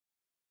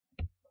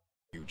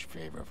Huge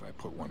favor if I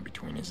put one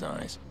between his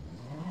eyes.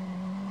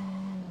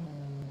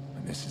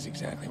 And this is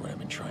exactly what I've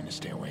been trying to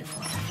stay away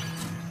from.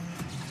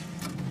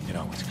 It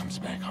always comes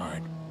back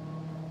hard.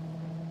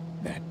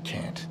 That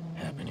can't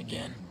happen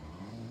again.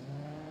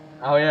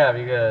 Oh yeah,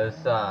 because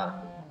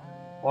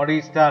what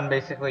he's done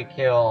basically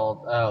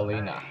killed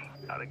Lena.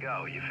 Hey, how'd it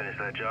go? You finished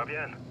that job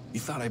yet? You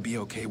thought I'd be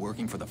okay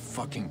working for the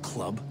fucking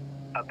club?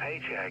 A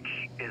paycheck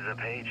is a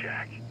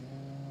paycheck.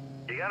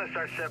 You gotta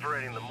start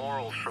separating the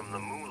morals from the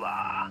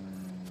moolah.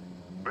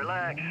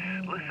 Relax.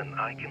 Listen,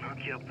 I can hook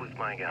you up with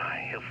my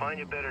guy. He'll find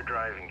you better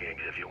driving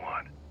gigs if you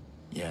want.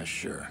 Yeah,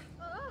 sure.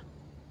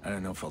 I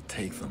don't know if I'll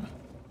take them.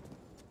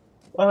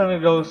 Well, let me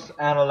go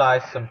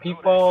analyze some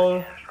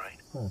people. Yes, right?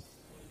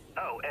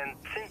 Oh, and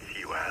since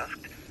you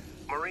asked,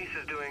 Maurice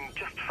is doing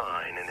just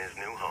fine in his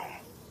new home.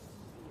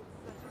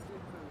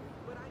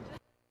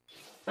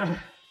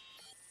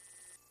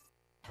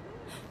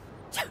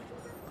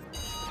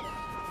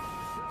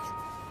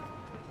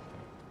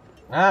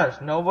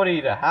 There's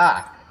nobody to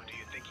hack. What do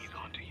you think he's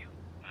onto you?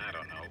 I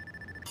don't know.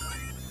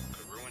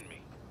 Could ruin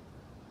me.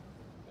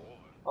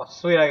 Or, Oh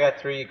sweet, I got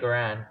 $3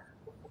 grand.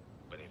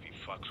 but if he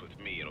fucks with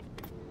me, it'll...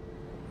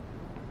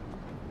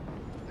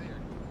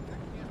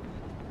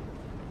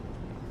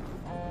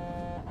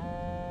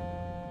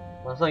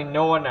 There's like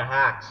no one to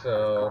hack,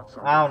 so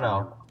I don't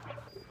know.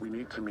 We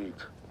need to meet.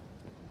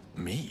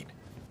 Meet?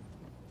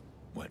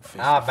 What?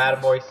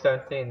 Bad boy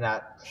 17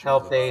 that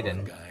helped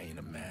Aiden. Guy in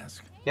a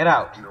mask. Get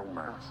out. No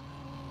mask.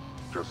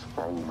 Just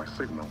follow my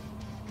signal.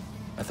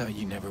 I thought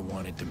you never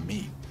wanted to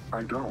meet.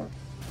 I don't.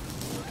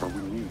 But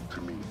we need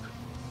to meet.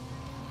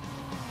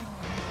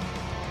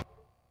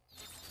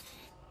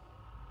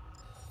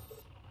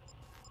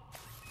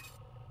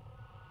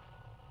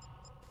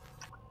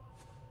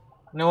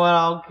 You know what?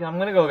 I'm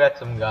gonna go get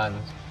some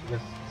guns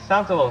because it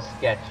sounds a little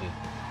sketchy.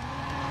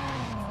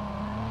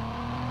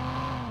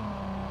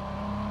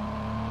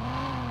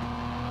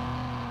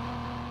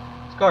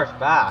 This car's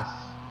fast.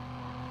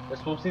 We're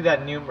supposed to see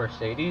that new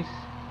Mercedes.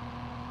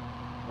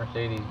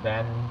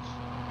 Mercedes-Benz.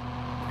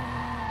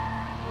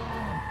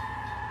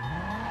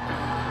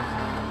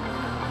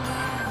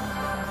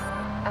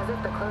 As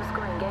if the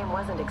close-scoring game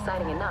wasn't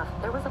exciting enough,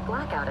 there was a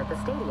blackout at the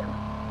stadium.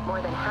 More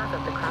than half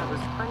of the crowd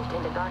was plunged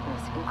into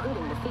darkness,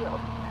 including the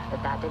field.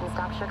 But that didn't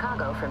stop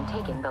Chicago from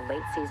taking the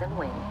late-season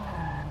win.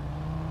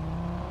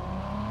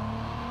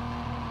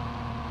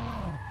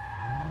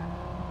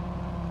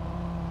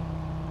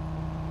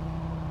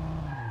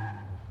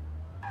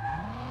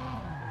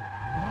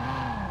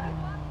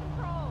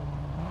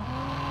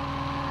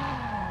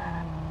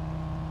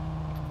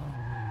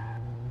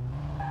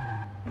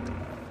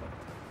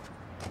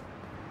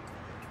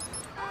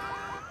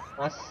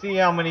 Let's see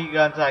how many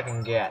guns I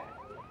can get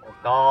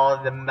with all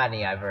the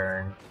money I've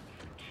earned.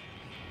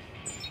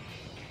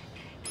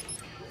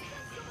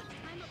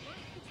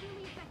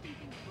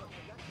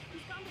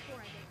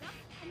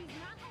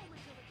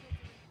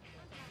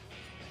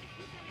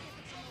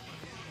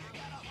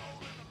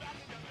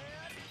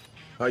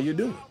 How you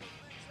doing?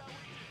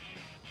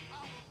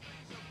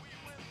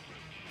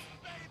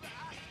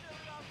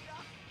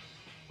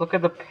 Look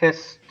at the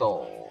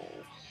pistols.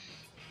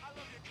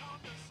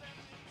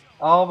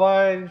 I'll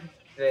buy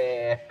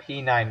the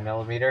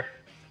P9mm.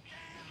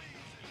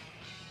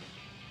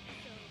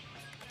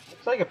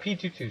 It's like a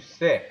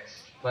P226,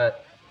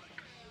 but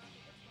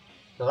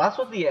so that's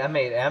what the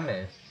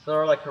M8M is.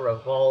 Sort of like a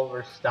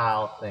revolver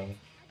style thing.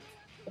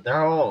 But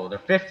they're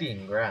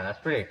 15 grand. That's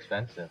pretty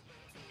expensive.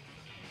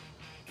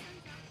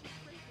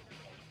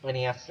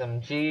 Any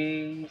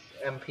SMGs,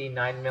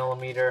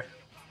 MP9mm.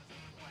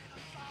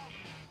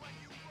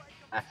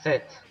 That's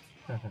it.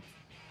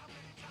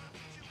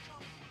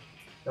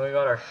 Then we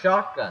got our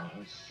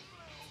shotguns.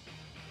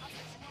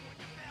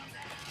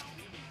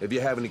 If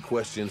you have any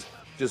questions,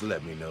 just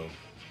let me know.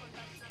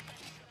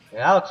 Yeah,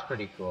 that looks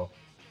pretty cool.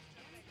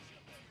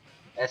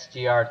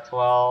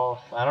 SGR-12.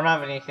 I don't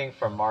have anything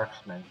for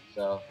marksman,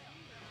 so.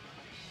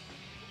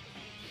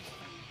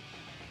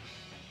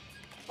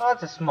 Well,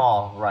 that's a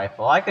small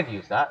rifle. I could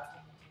use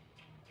that.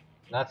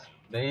 That's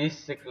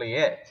basically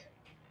it.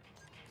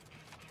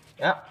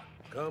 Yep.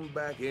 Come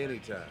back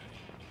anytime.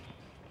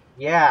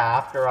 Yeah,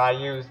 after I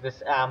use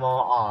this ammo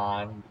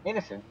on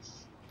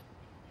innocents.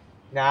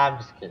 Nah, I'm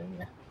just kidding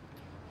you.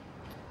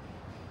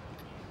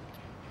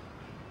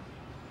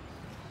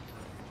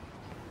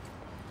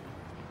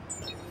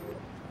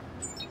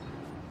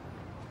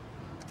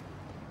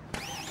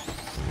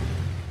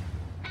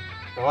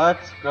 So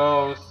let's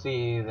go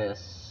see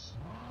this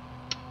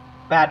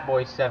Bad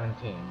Boy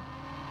 17.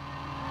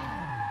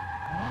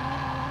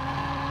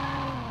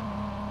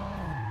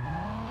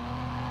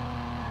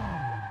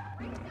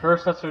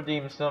 First, let's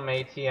redeem some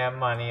ATM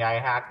money I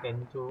hacked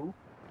into.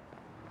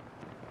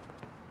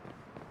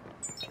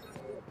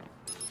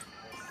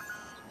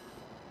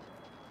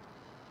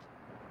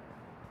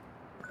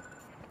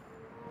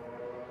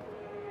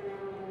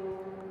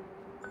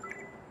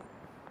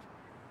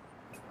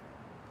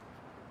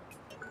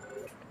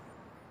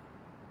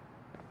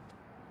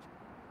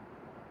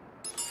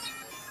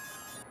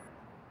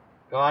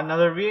 Got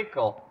another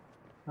vehicle.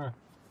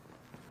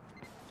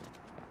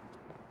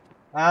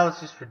 Let's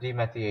just redeem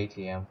at the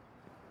ATM.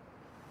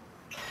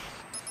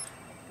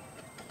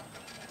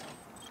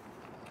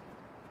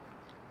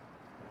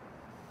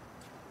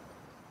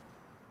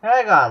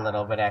 I got a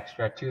little bit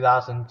extra,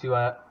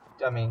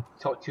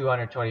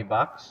 220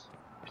 bucks.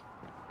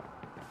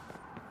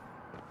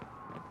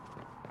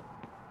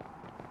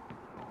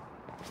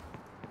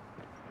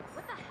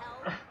 What the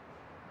hell?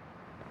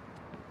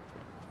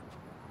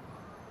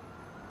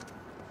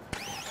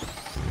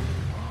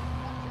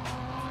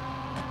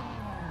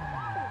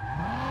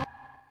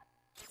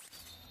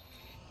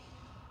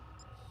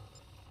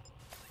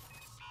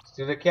 Let's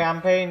do the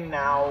campaign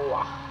now.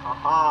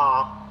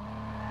 Haha.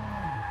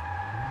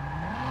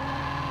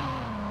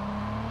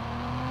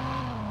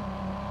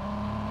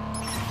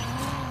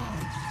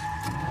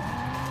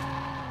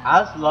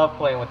 I just love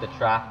playing with the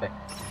traffic.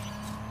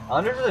 I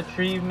wonder if the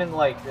treatment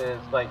like is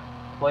like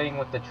playing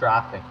with the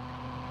traffic,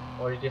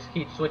 or you just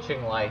keep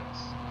switching lights.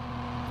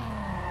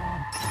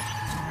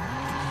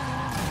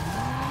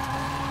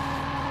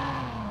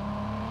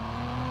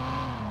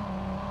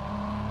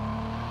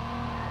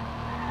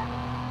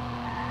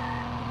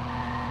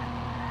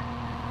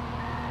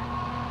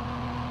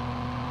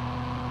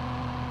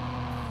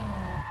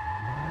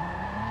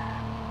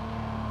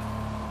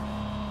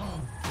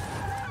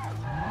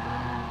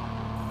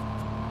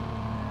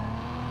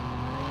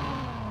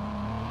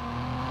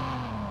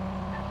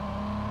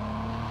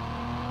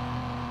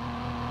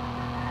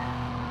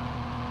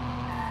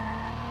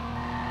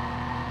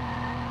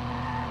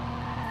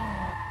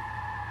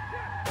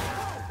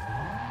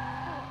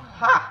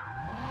 Ha!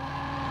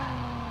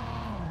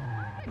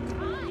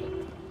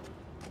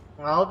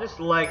 I'll just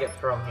leg it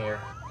from here.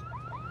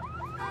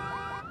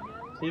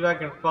 See if I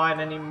can find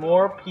any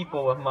more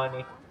people with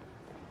money.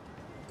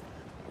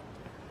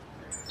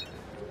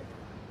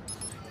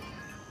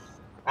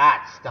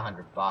 That's just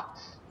 $100.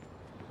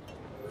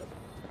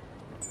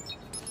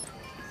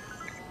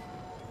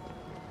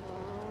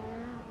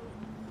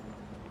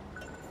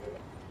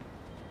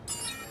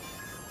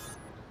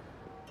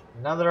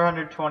 Another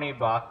 120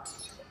 bucks.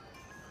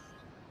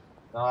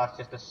 No, that's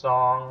just a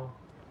song.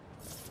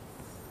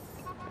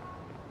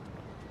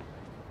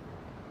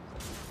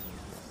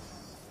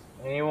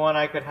 Anyone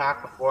I could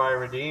hack before I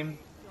redeem?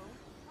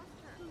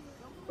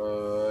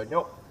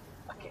 Nope.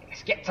 Okay,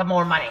 let's get some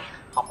more money.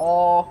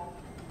 Oh.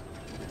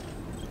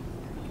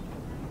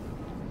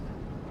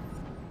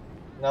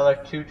 Another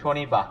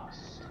 220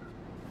 bucks.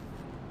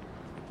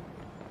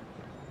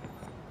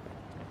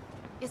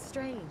 It's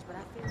strange, but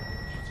I feel.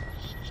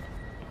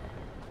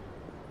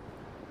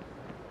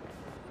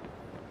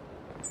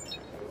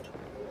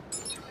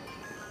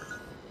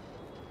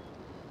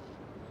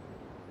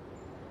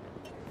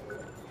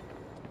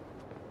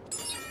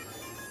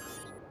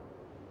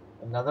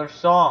 Another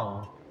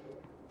song.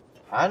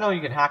 I know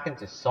you can hack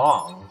into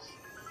songs.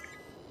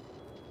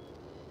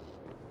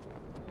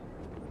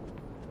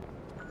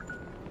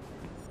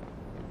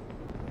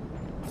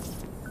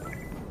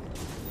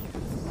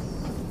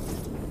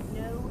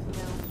 No,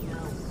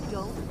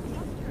 don't.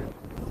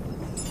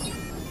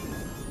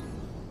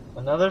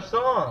 Another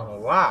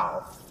song.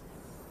 Wow.